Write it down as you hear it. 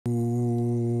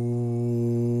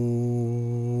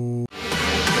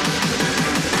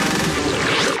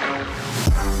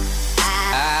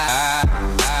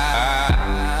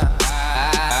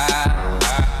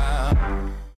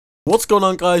going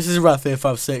on, guys? This is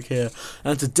Raph556 here,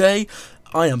 and today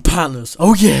I am partners.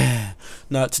 Oh yeah!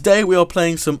 Now today we are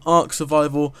playing some ARK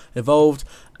Survival Evolved,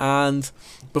 and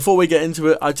before we get into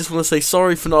it, I just want to say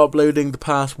sorry for not uploading the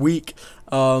past week.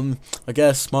 I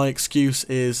guess my excuse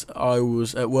is I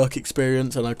was at work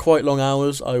experience and I had quite long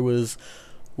hours. I was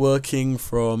working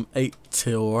from 8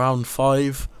 till around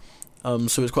 5.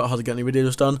 So it's quite hard to get any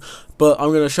videos done, but I'm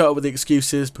going to shut up with the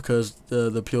excuses because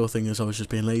the pure thing is I was just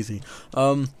being lazy.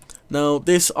 Now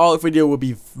this ARK video will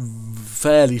be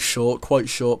fairly short, quite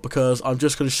short, because I'm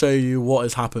just going to show you what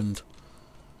has happened.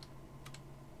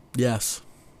 Yes,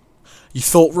 you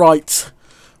thought right,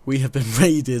 we have been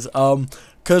raided.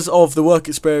 Because of the work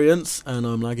experience, and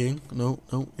I'm lagging,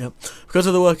 because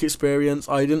of the work experience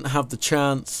I didn't have the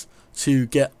chance to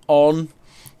get on.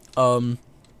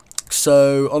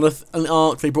 So on an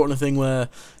ARK they brought in a thing where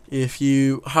if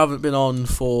you haven't been on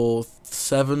for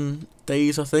 7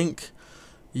 days, I think,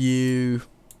 you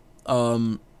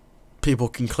people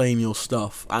can claim your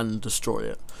stuff and destroy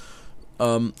it.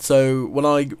 So when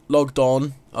I logged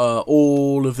on,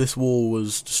 all of this wall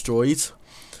was destroyed.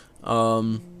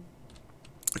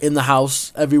 In the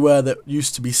house, everywhere that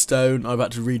used to be stone, I've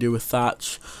had to redo with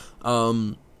thatch.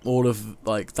 All of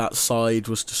like that side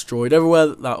was destroyed. Everywhere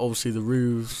that obviously the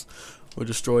roofs were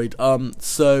destroyed.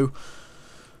 So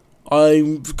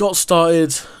I got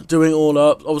started doing all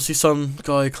up. Obviously some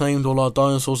guy claimed all our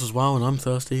dinosaurs as well, and I'm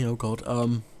thirsty. Oh god.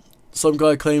 Some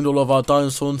guy claimed all of our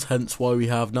dinosaurs, hence why we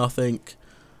have nothing.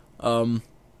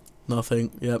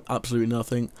 Nothing. Yep, absolutely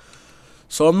nothing.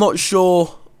 So I'm not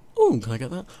sure. Oh, can I get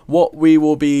that? What we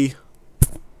will be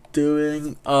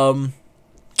doing.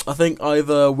 I think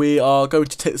either we are going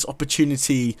to take this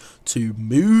opportunity to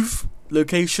move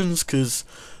locations, because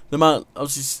the amount,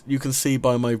 obviously you can see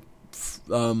by my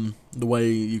the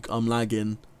way I'm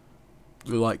lagging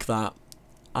like that,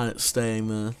 and it's staying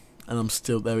there, and I'm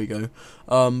still, there we go.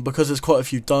 Because there's quite a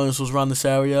few dinosaurs around this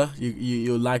area,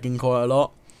 you're lagging quite a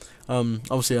lot.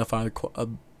 Obviously if I had a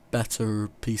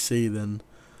better PC then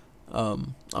I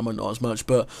might not as much,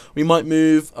 but we might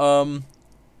move.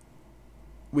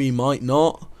 We might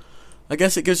not. I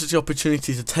guess it gives us the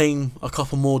opportunity to tame a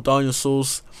couple more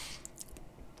dinosaurs,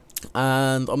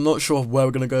 and I'm not sure where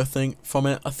we're going to go from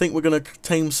it. I think we're going to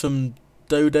tame some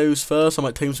dodos first. I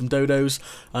might tame some dodos,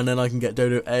 and then I can get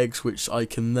dodo eggs, which I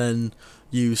can then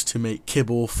use to make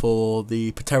kibble for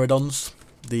the pterodons,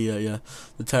 the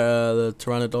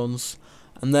pteranodons.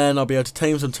 And then I'll be able to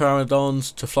tame some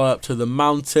pteranodons to fly up to the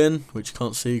mountain, which you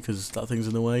can't see because that thing's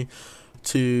in the way,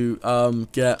 to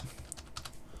get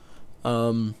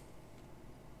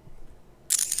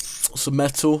some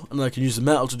metal, and then I can use the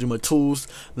metal to do my tools,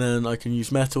 and then I can use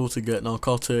metal to get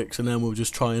narcotics, and then we'll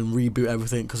just try and reboot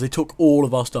everything, because they took all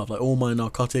of our stuff, like all my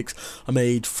narcotics. I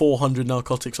made 400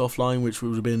 narcotics offline, which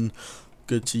would have been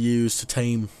good to use to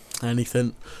tame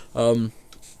anything.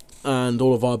 And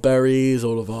all of our berries,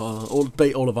 all of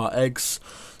our eggs.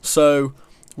 So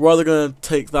we're either going to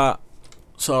take that.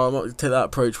 So I'm not going to take that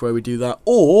approach where we do that,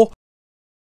 or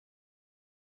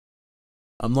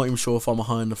I'm not even sure if I'm a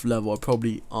high enough level. I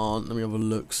probably aren't. Let me have a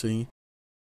look. See.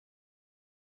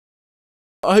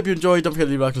 I hope you enjoyed. Don't forget to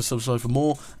leave a like and subscribe for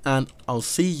more, and I'll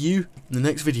see you in the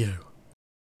next video.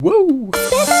 Whoa!